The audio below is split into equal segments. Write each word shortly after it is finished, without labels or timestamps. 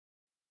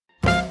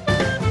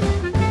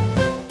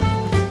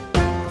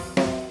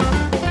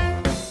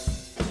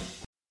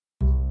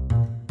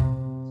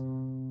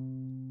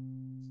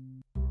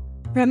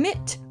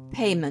Remit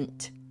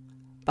Payment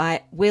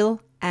by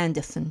Will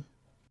Anderson.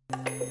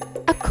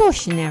 A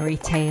cautionary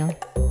tale.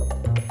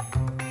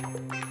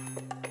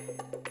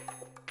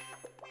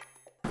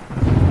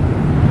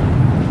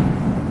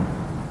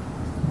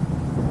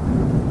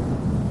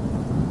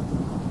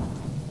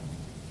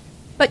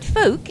 But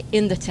folk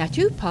in the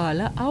tattoo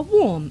parlour are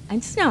warm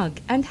and snug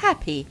and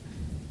happy.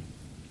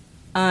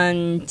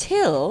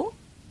 Until...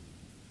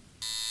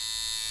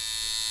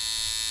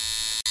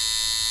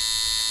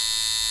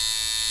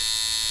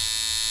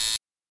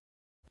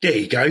 There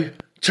you go.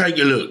 Take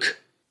a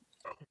look.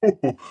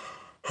 Oh,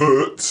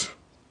 hurt,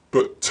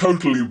 but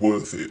totally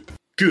worth it.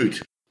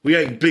 Good. We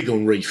ain't big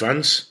on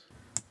refunds.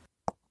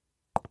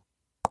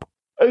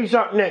 Who's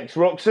up next,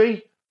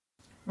 Roxy?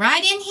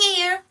 Right in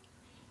here.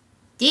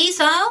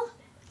 Diesel,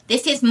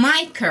 this is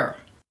Micah.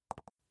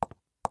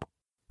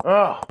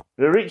 Ah,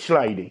 the rich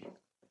lady.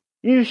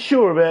 You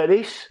sure about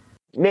this?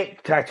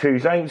 Neck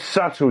tattoos ain't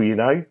subtle, you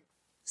know.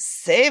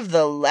 Save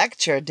the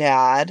lecture,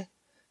 Dad.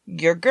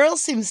 Your girl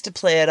seems to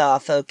play it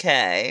off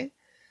okay.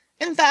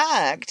 In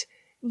fact,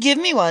 give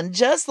me one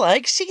just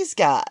like she's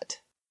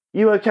got.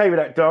 You okay with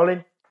that,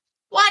 darling?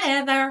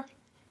 Whatever.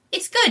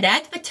 It's good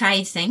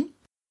advertising.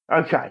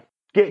 Okay,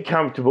 get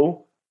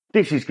comfortable.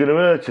 This is going to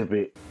hurt a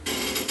bit.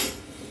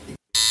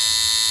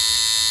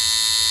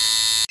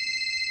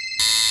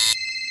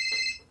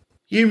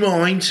 You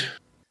mind?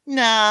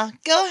 Nah,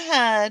 go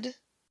ahead.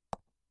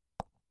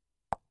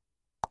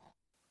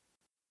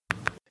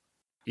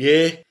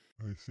 Yeah?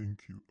 I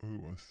think you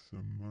owe us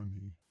some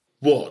money.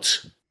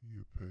 What?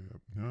 You pay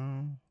up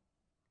now,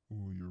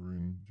 or you're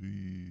in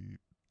deep,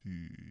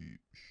 deep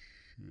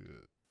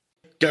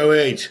shit. Go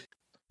ahead.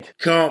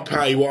 Can't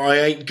pay what I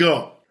ain't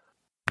got.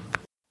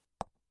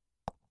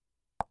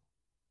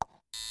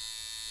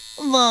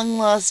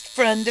 Long-lost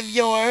friend of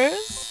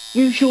yours?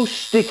 You sure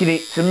sticking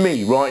it to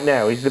me right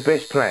now is the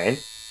best plan?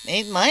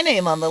 Ain't my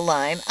name on the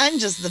line. I'm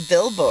just the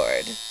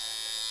billboard.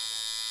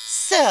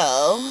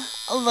 So,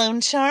 a loan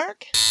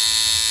shark?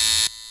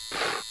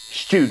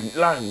 Student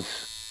loans.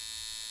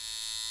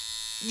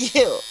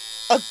 You,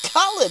 a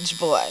college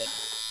boy.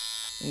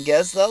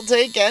 Guess they'll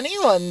take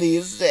anyone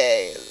these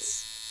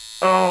days.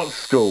 Art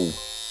school.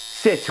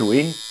 Settle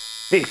in.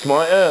 This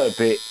might hurt a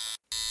bit.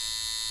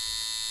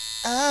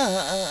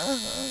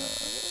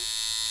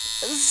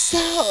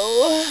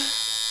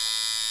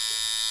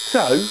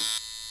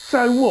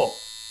 So what?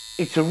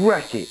 It's a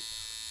racket.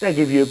 They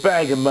give you a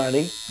bag of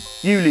money,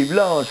 you live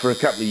large for a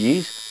couple of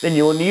years, then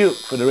you're on the hook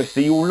for the rest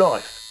of your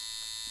life.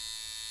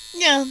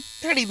 Yeah,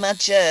 pretty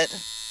much it.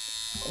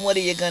 What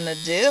are you gonna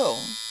do?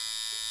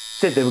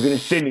 Said they were going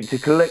to send it to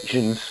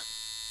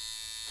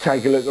collections.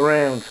 Take a look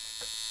around.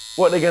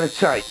 What are they going to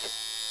take?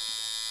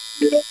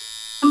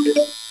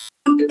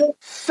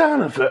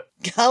 Son of a...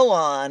 Go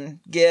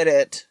on, get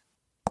it.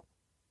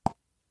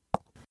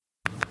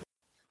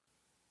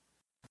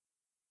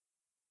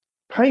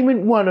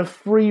 Payment 1 of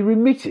free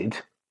remitted?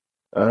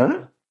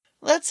 Huh?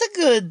 That's a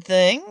good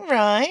thing,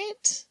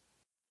 right?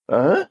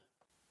 Huh?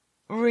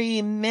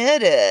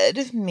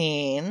 Remitted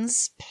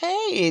means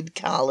paid,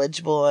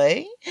 college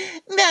boy.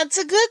 That's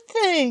a good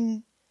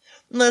thing.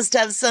 Must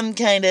have some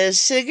kind of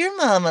sugar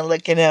mama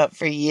looking out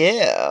for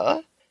you.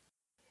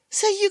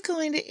 So you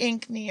going to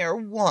ink me or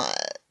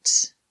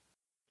what?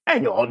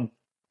 Hang on.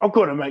 I've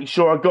got to make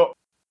sure I got...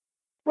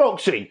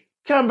 Roxy,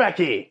 come back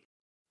here.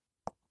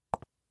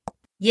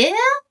 Yeah?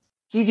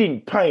 You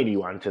didn't pay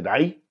anyone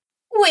today.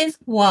 With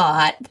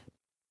what?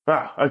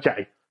 Ah,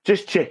 okay.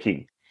 Just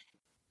checking.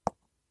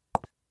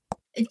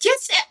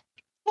 Just,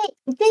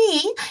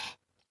 Dee,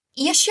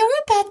 you sure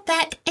about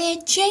that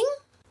edging?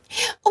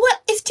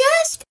 Well, it's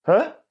just...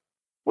 Huh?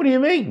 What do you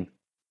mean?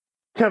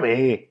 Come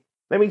here.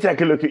 Let me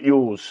take a look at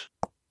yours.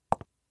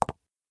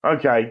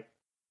 Okay.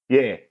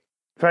 Yeah.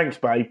 Thanks,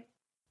 babe.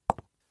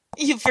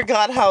 You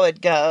forgot how it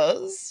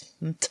goes.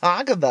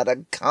 Talk about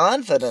a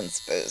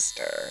confidence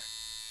booster.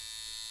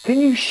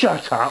 Can you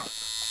shut up?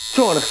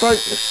 Trying to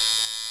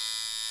focus.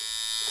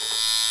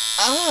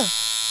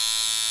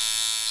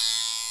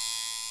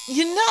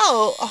 You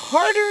know,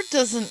 harder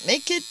doesn't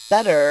make it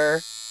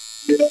better.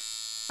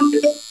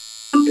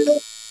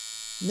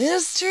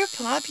 Mr.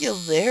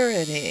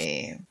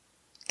 Popularity.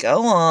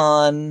 Go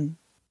on.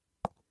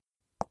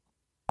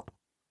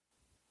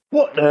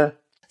 What the?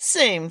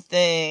 Same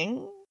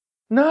thing.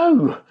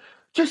 No.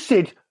 Just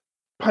said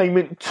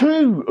payment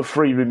 2 of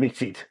free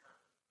remitted.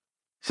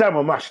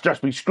 Someone must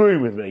just be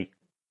screwing with me.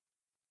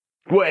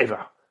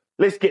 Whatever.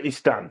 Let's get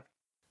this done.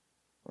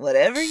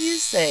 Whatever you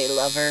say,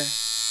 lover.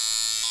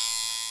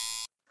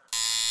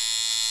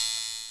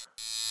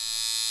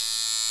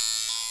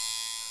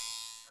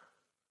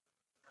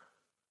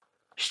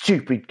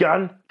 Stupid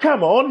gun.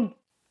 Come on.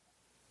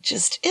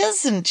 Just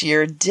isn't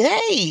your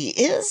day,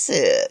 is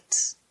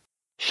it?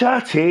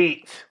 Shut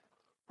it.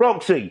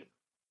 Roxy,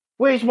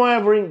 where's my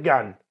other ink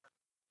gun?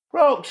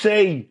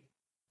 Roxy!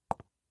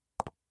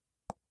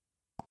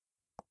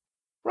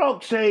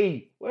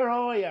 Roxy, where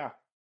are you?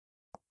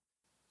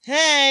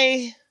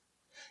 Hey,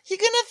 you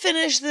gonna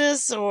finish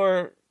this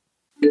or...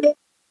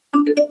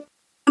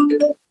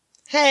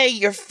 Hey,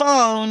 your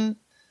phone.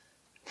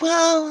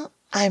 Well,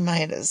 I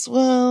might as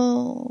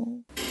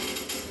well.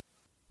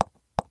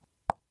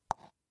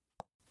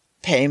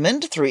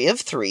 Payment 3 of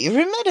 3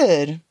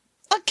 remitted.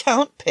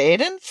 Account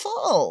paid in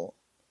full.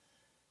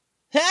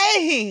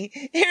 Hey,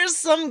 here's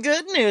some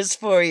good news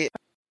for you.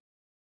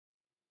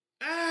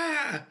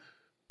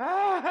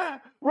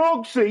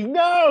 Roxy,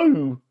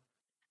 no!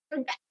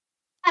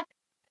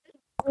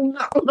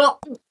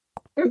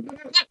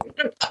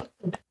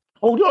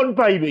 Hold on,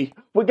 baby.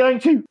 We're going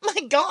to...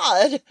 My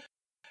God!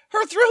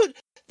 Her throat!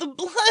 The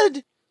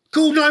blood!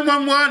 Call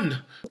 911!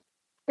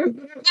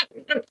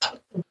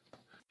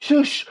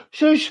 Shush,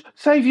 shush,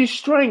 save your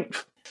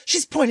strength.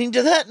 She's pointing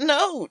to that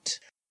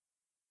note.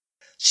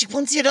 She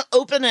wants you to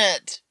open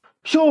it.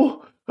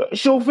 Sure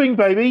thing,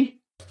 baby.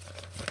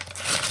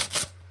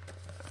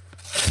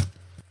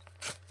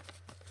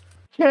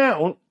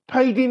 Count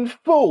paid in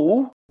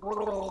full?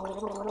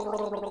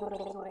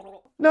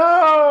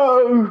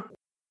 No!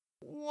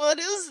 What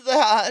is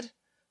that?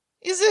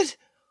 Is it...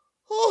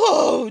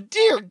 Oh,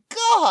 dear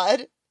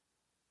God!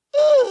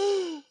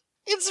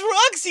 It's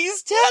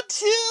Roxy's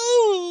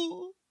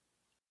tattoo!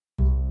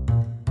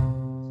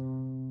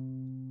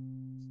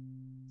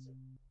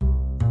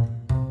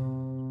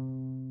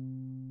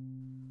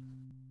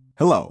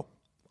 Hello,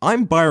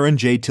 I'm Byron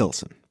J.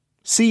 Tilson,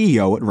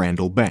 CEO at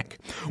Randall Bank.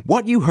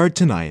 What you heard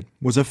tonight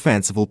was a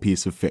fanciful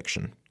piece of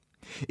fiction.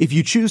 If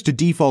you choose to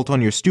default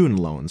on your student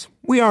loans,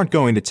 we aren't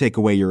going to take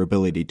away your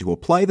ability to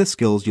apply the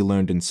skills you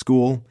learned in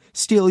school,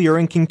 steal your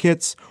inking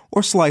kits,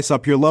 or slice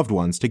up your loved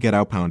ones to get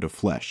our pound of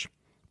flesh.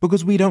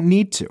 Because we don't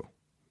need to.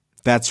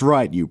 That's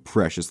right, you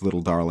precious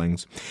little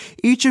darlings.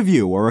 Each of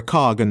you are a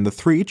cog in the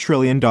 $3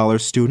 trillion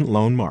student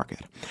loan market.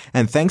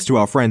 And thanks to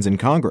our friends in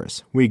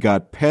Congress, we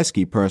got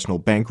pesky personal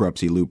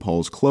bankruptcy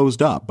loopholes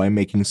closed up by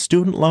making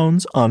student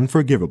loans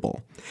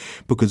unforgivable.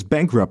 Because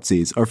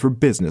bankruptcies are for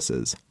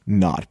businesses,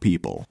 not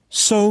people.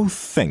 So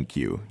thank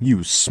you,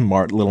 you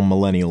smart little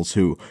millennials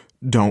who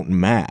don't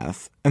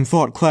math and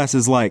thought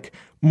classes like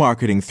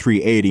Marketing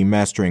 380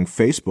 Mastering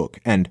Facebook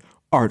and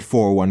Art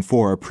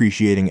 414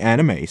 Appreciating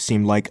Anime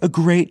seemed like a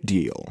great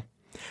deal.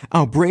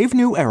 Our brave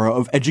new era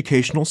of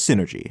educational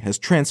synergy has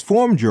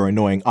transformed your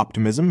annoying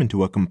optimism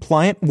into a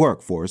compliant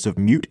workforce of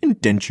mute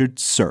indentured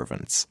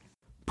servants.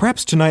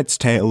 Perhaps tonight's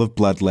tale of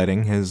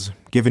bloodletting has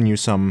given you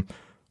some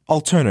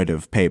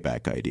alternative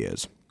payback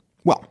ideas.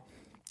 Well,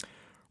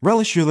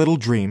 relish your little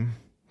dream.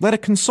 Let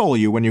it console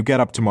you when you get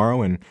up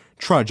tomorrow and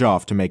trudge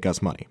off to make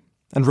us money.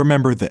 And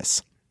remember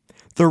this: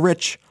 the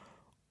rich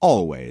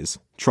always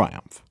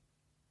triumph.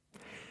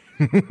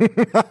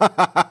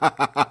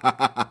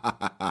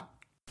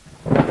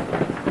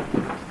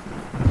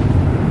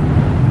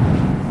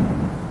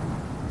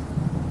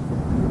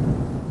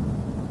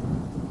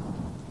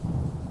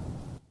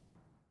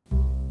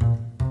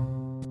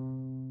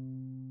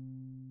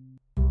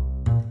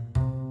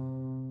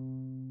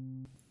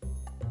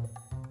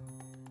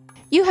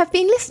 You have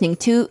been listening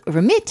to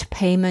Remit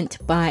Payment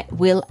by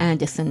Will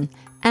Anderson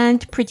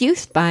and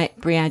produced by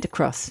Brianda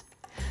Cross.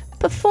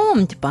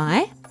 Performed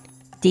by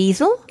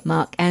Diesel,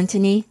 Mark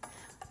Anthony,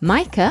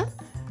 Micah,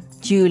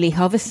 Julie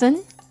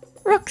Hoverson,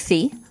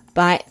 Roxy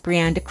by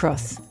Brianda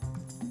Cross.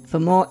 For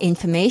more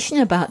information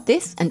about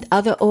this and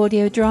other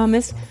audio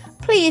dramas,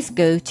 please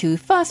go to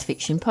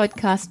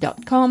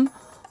fastfictionpodcast.com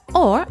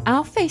or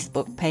our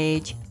Facebook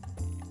page.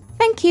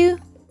 Thank you.